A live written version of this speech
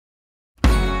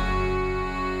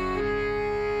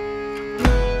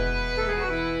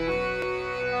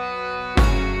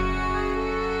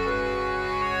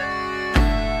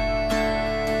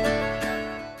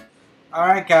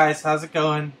Hi guys, how's it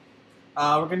going?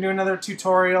 We're going to do another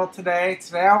tutorial today.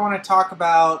 Today I want to talk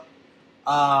about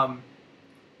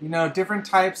different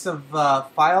types of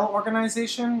file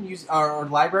organization or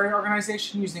library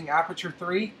organization using Aperture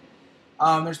 3.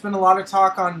 There's been a lot of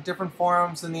talk on different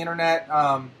forums and the internet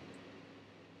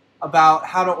about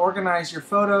how to organize your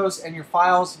photos and your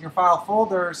files and your file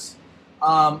folders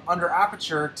under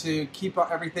Aperture to keep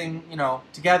everything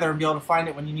together and be able to find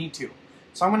it when you need to.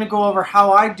 So I'm going to go over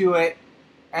how I do it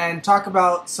and talk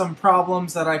about some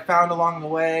problems that I found along the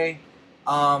way,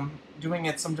 doing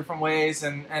it some different ways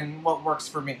and what works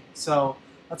for me. So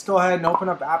let's go ahead and open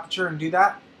up Aperture and do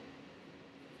that.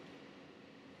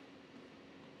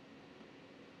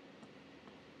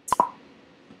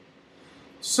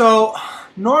 So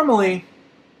normally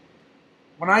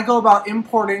when I go about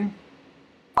importing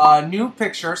new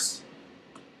pictures,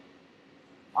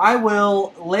 I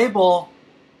will label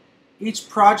each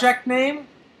project name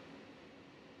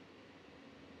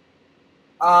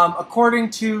according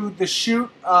to the shoot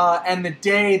and the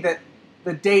date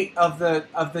of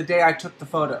the day I took the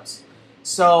photos.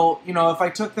 So if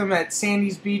I took them at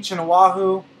Sandy's Beach in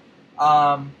Oahu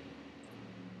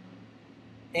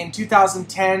in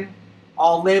 2010,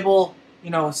 I'll label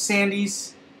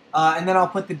Sandy's and then I'll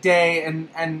put the day and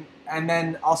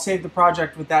then I'll save the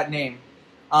project with that name.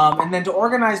 And then to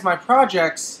organize my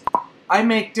projects, I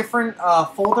make different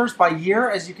folders by year,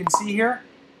 as you can see here.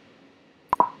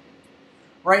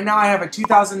 Right now I have a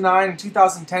 2009 and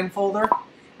 2010 folder,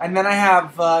 and then I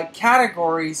have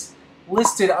categories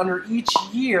listed under each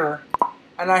year,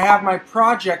 and I have my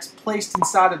projects placed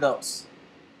inside of those.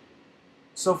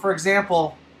 So for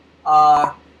example,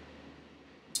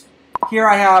 here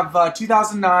I have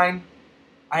 2009,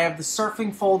 I have the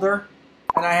surfing folder,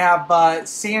 and I have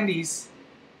Sandy's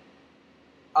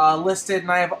listed,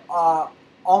 and I have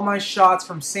all my shots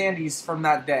from Sandy's from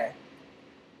that day.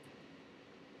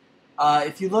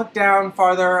 If you look down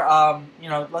farther,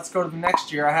 let's go to the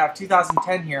next year. I have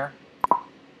 2010 here,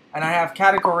 and I have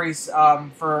categories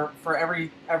for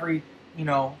every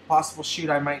possible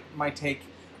shoot I might take.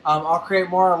 I'll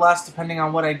create more or less depending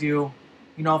on what I do.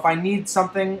 If I need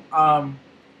something,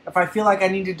 if I feel like I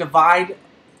need to divide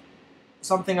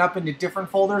something up into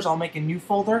different folders, I'll make a new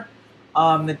folder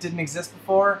that didn't exist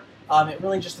before. It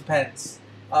really just depends.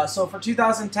 So for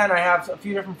 2010, I have a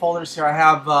few different folders here. I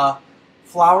have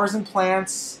flowers and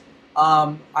plants.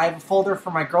 I have a folder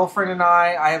for my girlfriend and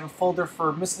I have a folder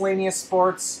for miscellaneous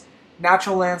sports,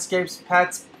 natural landscapes,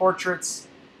 pets, portraits,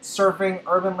 surfing,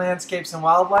 urban landscapes, and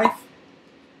wildlife.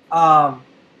 I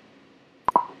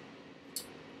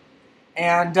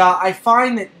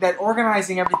find that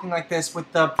organizing everything like this with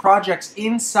the projects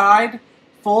inside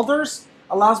folders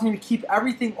allows me to keep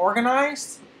everything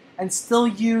organized and still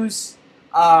use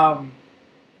all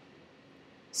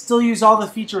the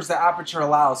features that Aperture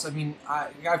allows. I mean,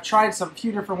 I've tried a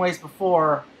few different ways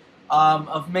before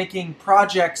of making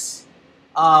projects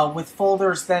with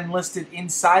folders then listed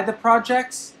inside the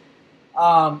projects,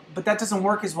 but that doesn't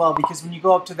work as well because when you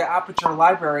go up to the Aperture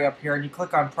library up here and you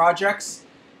click on projects,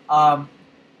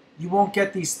 you won't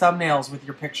get these thumbnails with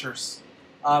your pictures.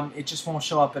 It just won't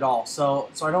show up at all. So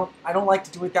I don't like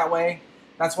to do it that way.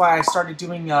 That's why I started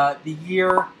doing the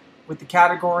year with the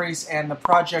categories and the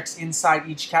projects inside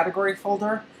each category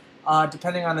folder,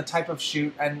 depending on the type of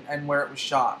shoot and where it was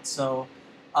shot. So,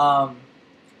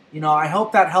 I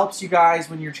hope that helps you guys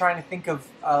when you're trying to think of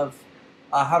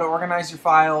how to organize your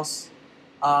files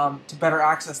to better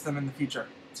access them in the future.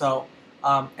 So,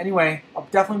 anyway, I'll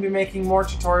definitely be making more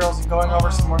tutorials and going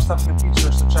over some more stuff in the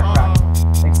future, so check back.